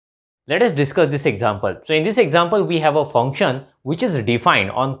Let us discuss this example. So in this example, we have a function which is defined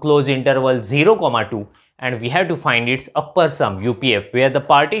on closed interval 0, 2, and we have to find its upper sum UPF, where the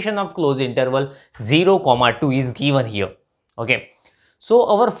partition of closed interval 0, 2 is given here. Okay. So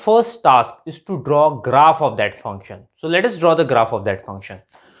our first task is to draw a graph of that function. So let us draw the graph of that function.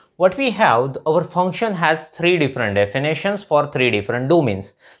 What we have, our function has three different definitions for three different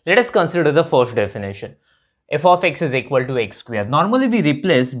domains. Let us consider the first definition. F of x is equal to x square. Normally we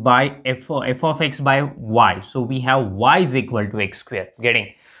replace by f of x by y. So we have y is equal to x square.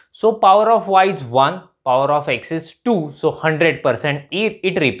 Getting? So power of y is 1, power of x is 2. So 100%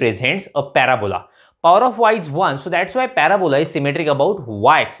 it represents a parabola. Power of y is 1. So that's why parabola is symmetric about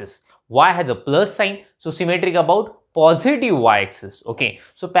y-axis. Y has a plus sign. So symmetric about positive y-axis. Okay.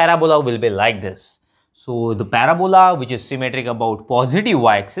 So parabola will be like this. So the parabola which is symmetric about positive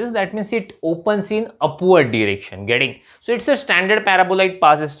y-axis, that means it opens in upward direction. Getting? So it's a standard parabola. It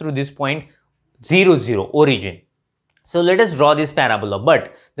passes through this point 0, 0 origin. So let us draw this parabola.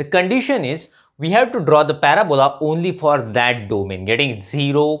 But the condition is we have to draw the parabola only for that domain. Getting?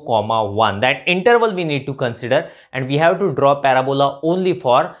 0, 1. That interval we need to consider, and we have to draw parabola only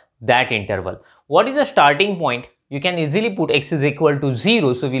for that interval. What is the starting point? You can easily put x is equal to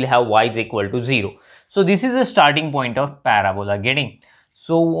 0. So we'll have y is equal to 0. So this is the starting point of parabola. Getting?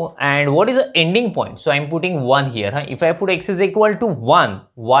 So, and what is the ending point? So I'm putting 1 here. If I put x is equal to 1,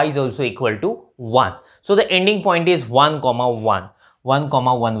 y is also equal to 1. So the ending point is 1, 1. 1,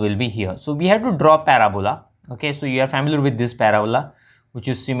 1 will be here. So we have to draw parabola. Okay, so you are familiar with this parabola, which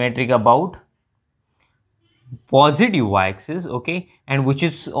is symmetric about positive y-axis, okay, and which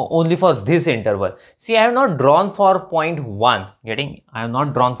is only for this interval. See, I have not drawn for point 1. Getting? I have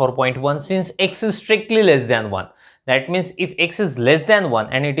not drawn for point 1 since x is strictly less than 1. That means if x is less than 1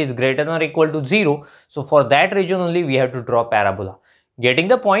 and it is greater than or equal to 0, so for that region only we have to draw parabola. Getting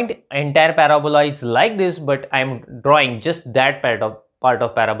the point? Entire parabola is like this, but I am drawing just that part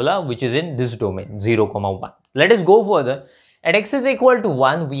of parabola which is in this domain 0, 1. Let us go further. At x is equal to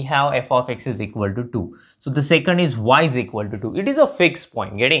 1, we have f of x is equal to 2. So the second is y is equal to 2. It is a fixed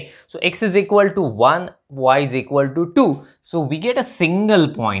point. Getting? So x is equal to 1, y is equal to 2. So we get a single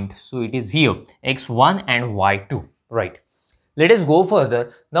point. So it is here x1 and y2. Right. Let us go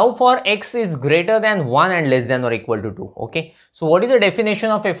further. Now for x is greater than 1 and less than or equal to 2. Okay. So what is the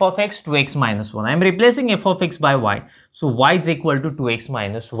definition of f of x? 2x minus 1. I am replacing f of x by y. So y is equal to 2x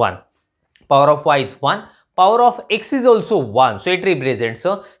minus 1. Power of y is 1. Power of x is also 1. So it represents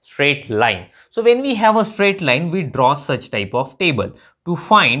a straight line. So when we have a straight line, we draw such type of table to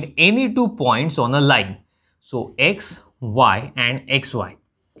find any two points on a line. So x, y and xy.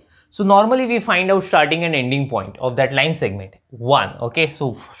 So normally we find out starting and ending point of that line segment 1. Okay,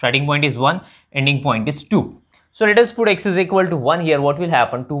 so starting point is 1, ending point is 2. So let us put x is equal to 1 here. What will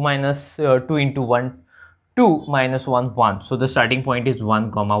happen? 2 minus 2 into 1, 2 minus 1, 1. So the starting point is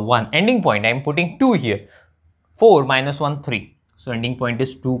 1, 1. Ending point I am putting 2 here. 4 minus 1, 3. So ending point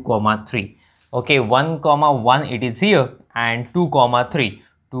is 2, 3. Okay, 1, 1 it is here, and 2, 3.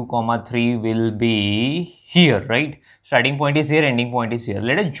 2, 3 will be here, right? Starting point is here, ending point is here.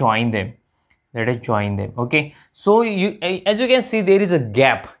 Let us join them. Let us join them. Okay. So as you can see, there is a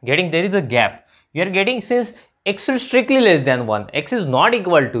gap. Getting? There is a gap. You are getting, since x is strictly less than 1, x is not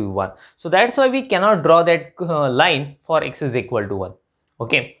equal to 1. So that's why we cannot draw that line for x is equal to 1.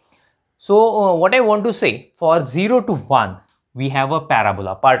 Okay. So what I want to say, for 0 to 1, we have a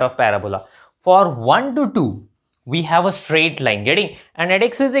parabola, part of parabola. For 1 to 2, we have a straight line. Getting? And at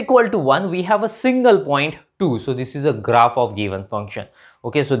x is equal to 1, we have a single point 2. So this is a graph of given function.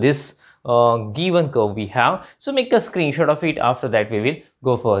 Okay, so this given curve we have. So make a screenshot of it. After that, we will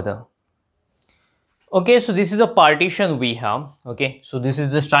go further. Okay, so this is a partition we have. Okay, so this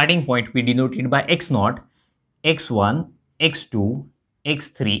is the starting point. We denote it by x0, x1, x2,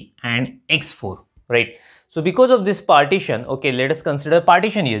 x3 and x4, right? So because of this partition, okay, let us consider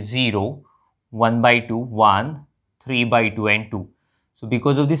partition here 0, 1 by 2, 1, 3 by 2 and 2. So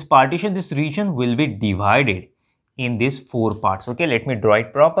because of this partition, this region will be divided in these 4 parts. Okay, let me draw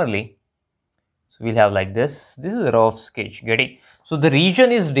it properly. So we'll have like this. This is a rough sketch. Getting? So the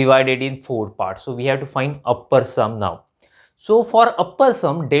region is divided in 4 parts. So we have to find upper sum now. So for upper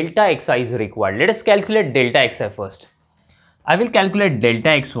sum, delta xi is required. Let us calculate delta xi first. I will calculate delta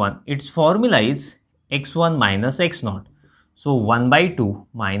x1. Its formula is x1 minus x0. So 1 by 2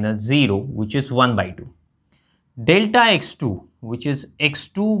 minus 0, which is 1 by 2. Delta x2, which is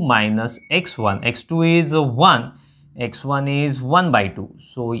x2 minus x1. x2 is 1, x1 is 1 by 2.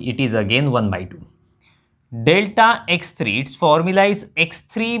 So it is again 1 by 2. Delta x3, its formula is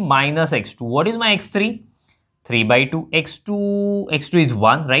x3 minus x2. What is my x3? 3 by 2, x2 is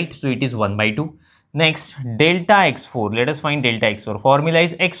 1, right? So it is 1 by 2. Next, delta x4. Let us find delta x4. Formula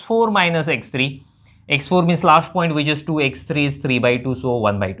is x4 minus x3. x4 means last point, which is 2, x3 is 3 by 2, so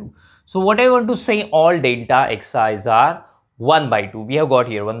 1 by 2. So what I want to say, all delta xi's are 1 by 2. We have got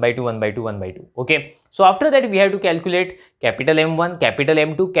here 1 by 2, 1 by 2, 1 by 2. Okay. So after that, we have to calculate capital M1, capital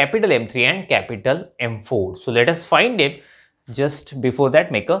M2, capital M3 and capital M4. So let us find it. Just before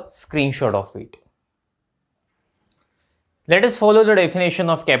that, make a screenshot of it. Let us follow the definition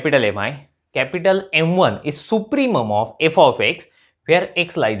of capital Mi. Capital M1 is supremum of f of x, where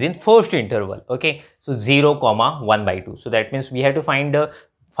x lies in first interval. Okay, so 0, 1 by 2. So that means we have to find the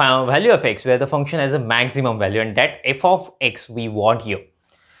value of x where the function has a maximum value, and that f of x we want here.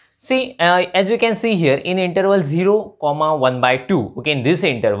 See, as you can see here, in interval 0, 1 by 2, okay, in this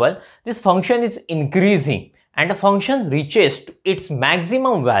interval, this function is increasing and the function reaches to its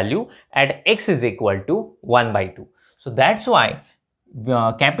maximum value at x is equal to 1 by 2. So that's why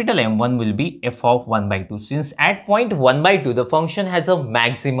capital M1 will be f of 1 by 2. Since at point 1 by 2, the function has a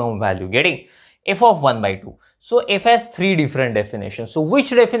maximum value, getting f of 1 by 2. So f has three different definitions. So which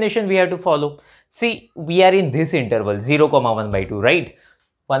definition we have to follow? See, we are in this interval 0, 1 by 2, right?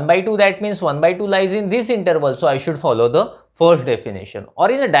 1 by 2, that means 1 by 2 lies in this interval. So I should follow the first definition.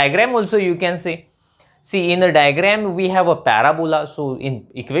 Or in the diagram also you can say. See, in the diagram we have a parabola. So in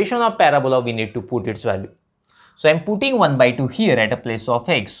equation of parabola we need to put its value. So I am putting 1 by 2 here at a place of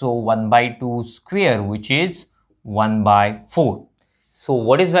x. So 1 by 2 square, which is 1 by 4. So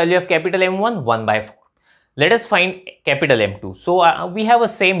what is value of capital M1? 1 by 4. Let us find capital M2. So we have a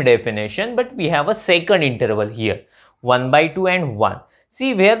same definition, but we have a second interval here. 1 by 2 and 1.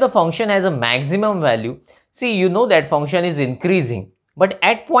 See, where the function has a maximum value. See, you know that function is increasing. But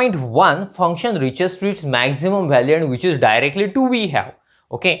at point 1, function reaches to its maximum value, and which is directly 2 we have.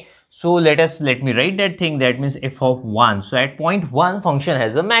 Okay. So let me write that thing. That means f of 1. So at point 1, function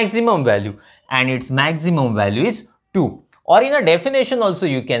has a maximum value and its maximum value is 2. Or in a definition also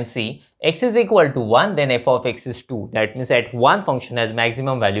you can see x is equal to 1, then f of x is 2. That means at 1, function has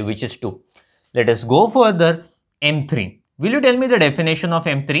maximum value, which is 2. Let us go further. M3. Will you tell me the definition of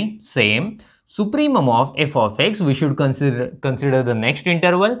M3? Same. Supremum of f of x, we should consider the next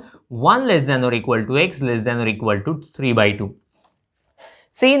interval 1 less than or equal to x less than or equal to 3 by 2.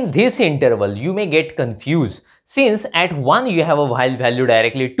 See, in this interval, you may get confused since at 1 you have a value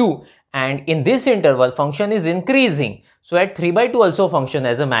directly 2, and in this interval function is increasing. So at 3 by 2 also function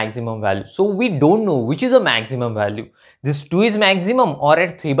has a maximum value. So we don't know which is a maximum value. This 2 is maximum, or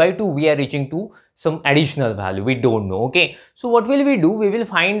at 3 by 2 we are reaching to some additional value. We don't know. Okay. So what will we do? We will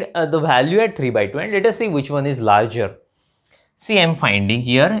find the value at 3 by 2 and let us see which one is larger. See, I am finding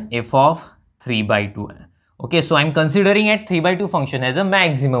here f of 3 by 2. Okay, so I'm considering at 3 by 2 function as a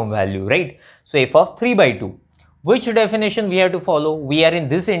maximum value, right? So f of 3 by 2. Which definition we have to follow? We are in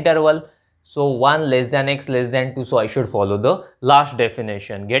this interval. So 1 less than x less than 2. So I should follow the last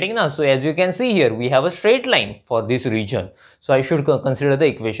definition. Getting now? So as you can see here, we have a straight line for this region. So I should consider the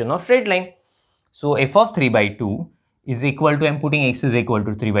equation of straight line. So f of 3 by 2 is equal to, I'm putting x is equal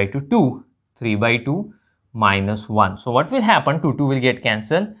to 3 by 2, 2. 3 by 2 minus 1. So what will happen? 2 will get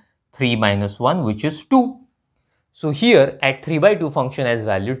cancelled. 3 minus 1, which is 2. So here at 3 by 2 function has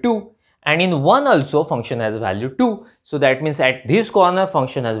value 2, and in 1 also function has value 2. So that means at this corner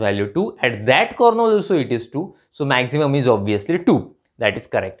function has value 2, at that corner also it is 2. So maximum is obviously 2. That is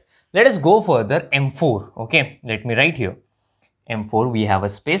correct. Let us go further. M4. Okay, let me write here. M4, we have a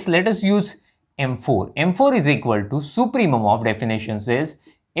space. Let us use M4. M4 is equal to supremum of definition says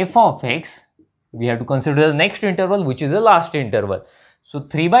f of x. We have to consider the next interval, which is the last interval. So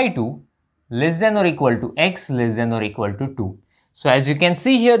 3 by 2 less than or equal to x less than or equal to 2. So as you can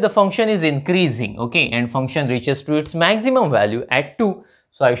see here, the function is increasing, okay, and function reaches to its maximum value at 2.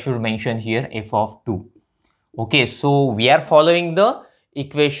 So I should mention here f of 2. Okay, so we are following the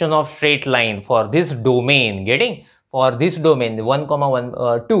equation of straight line for this domain, getting? For this domain 1,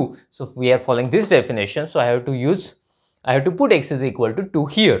 1, 2. So we are following this definition. So I have to put x is equal to 2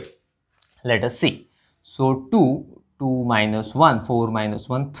 here. Let us see. So 2 minus 1, 4 minus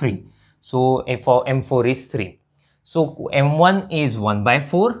 1, 3. So f of M4 is 3. So M1 is 1 by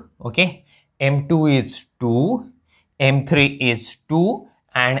 4. Okay. M2 is 2. M3 is 2.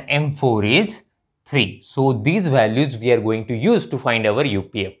 And M4 is 3. So these values we are going to use to find our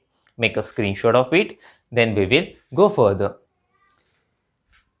UPF. Make a screenshot of it. Then we will go further.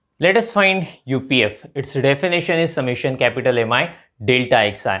 Let us find UPF. Its definition is summation capital Mi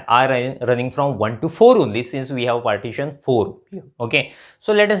delta xi are running from 1 to 4 only, since we have partition 4 here. Okay,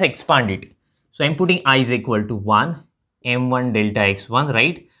 so let us expand it. So I'm putting I is equal to 1, M1 delta x1,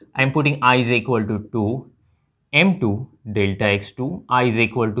 right? I'm putting I is equal to 2, m2 delta x2 I is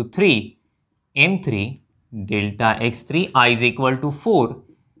equal to 3, m3 delta x3 I is equal to 4,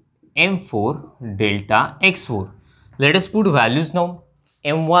 m4 delta x4. Let us put values now.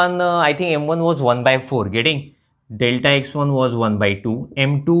 M1, I think M1 was 1 by 4, getting delta x1 was 1 by 2,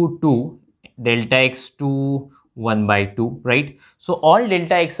 m2 2, delta x2 1 by 2, right? So all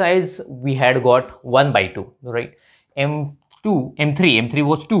delta xi's we had got 1 by 2, right? M3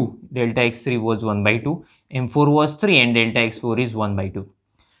 was 2, delta x3 was 1 by 2, m4 was 3, and delta x4 is 1 by 2.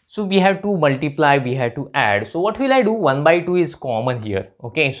 So we have to multiply, we have to add. So what will I do? 1 by 2 is common here.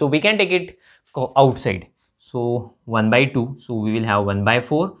 Okay, so we can take it outside. So 1 by 2. So we will have 1 by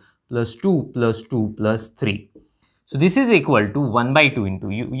 4 plus 2 plus 2 plus 3. So this is equal to 1 by 2 into,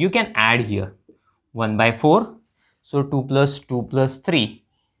 you can add here 1 by 4. So 2 plus 2 plus 3,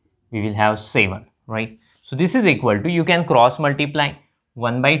 we will have 7, right? So this is equal to, you can cross multiply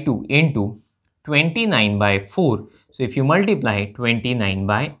 1 by 2 into 29 by 4. So if you multiply 29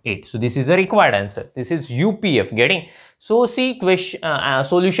 by 8, so this is the required answer. This is UPF, getting. So see,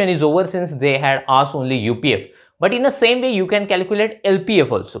 solution is over since they had asked only UPF. But in the same way, you can calculate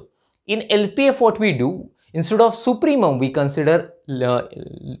LPF also. In LPF, what we do, instead of supremum, we consider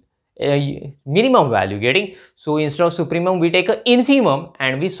minimum value, getting. So instead of supremum, we take a infimum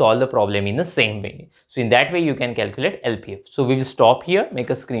and we solve the problem in the same way. So in that way, you can calculate LPF. So we will stop here, make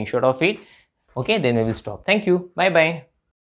a screenshot of it. Okay, then we will stop. Thank you. Bye bye.